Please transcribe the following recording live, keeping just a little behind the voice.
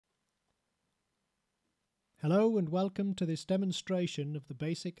Hello and welcome to this demonstration of the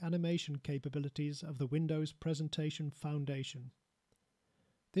basic animation capabilities of the Windows Presentation Foundation.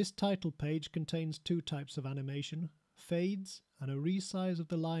 This title page contains two types of animation, fades and a resize of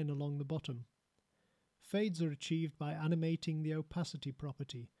the line along the bottom. Fades are achieved by animating the opacity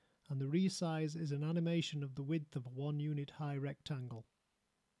property, and the resize is an animation of the width of a 1 unit high rectangle.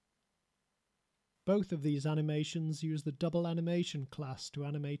 Both of these animations use the double animation class to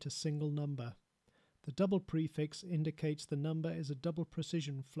animate a single number. The double prefix indicates the number is a double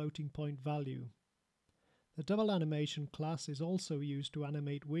precision floating point value. The double animation class is also used to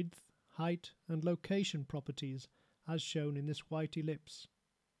animate width, height and location properties as shown in this white ellipse.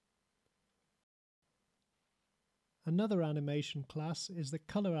 Another animation class is the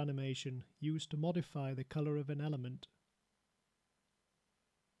color animation, used to modify the color of an element.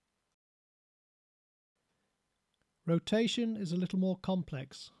 Rotation is a little more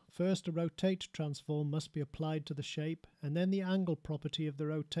complex. First, a rotate transform must be applied to the shape, and then the angle property of the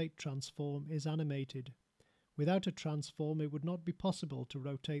rotate transform is animated. Without a transform, it would not be possible to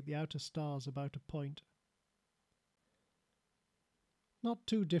rotate the outer stars about a point. Not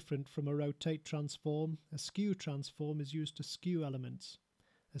too different from a rotate transform, a skew transform is used to skew elements.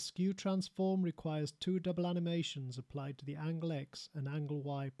 A skew transform requires two double animations applied to the angle X and angle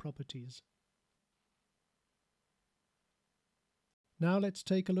Y properties. Now let's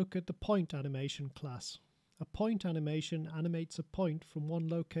take a look at the point animation class. A point animation animates a point from one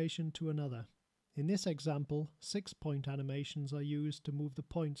location to another. In this example, 6-point animations are used to move the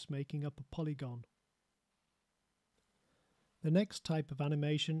points making up a polygon. The next type of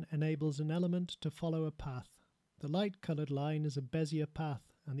animation enables an element to follow a path. The light-colored line is a Bezier path,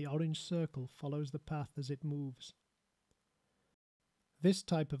 and the orange circle follows the path as it moves. This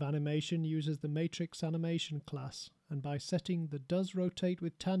type of animation uses the matrix animation class, and by setting the does rotate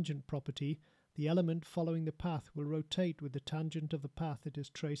with tangent property, the element following the path will rotate with the tangent of the path it is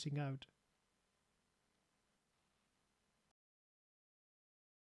tracing out.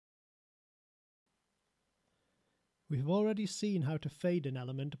 We have already seen how to fade an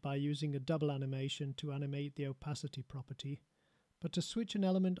element by using a double animation to animate the opacity property, but to switch an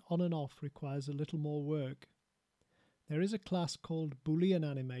element on and off requires a little more work. There is a class called Boolean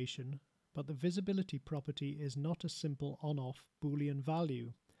animation, but the visibility property is not a simple on-off Boolean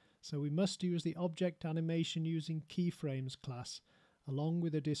value, so we must use the object animation using keyframes class, along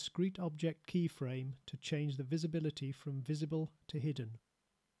with a discrete object keyframe to change the visibility from visible to hidden.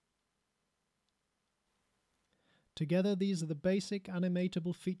 Together, these are the basic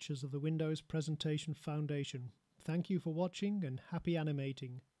animatable features of the Windows Presentation Foundation. Thank you for watching and happy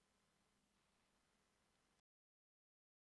animating.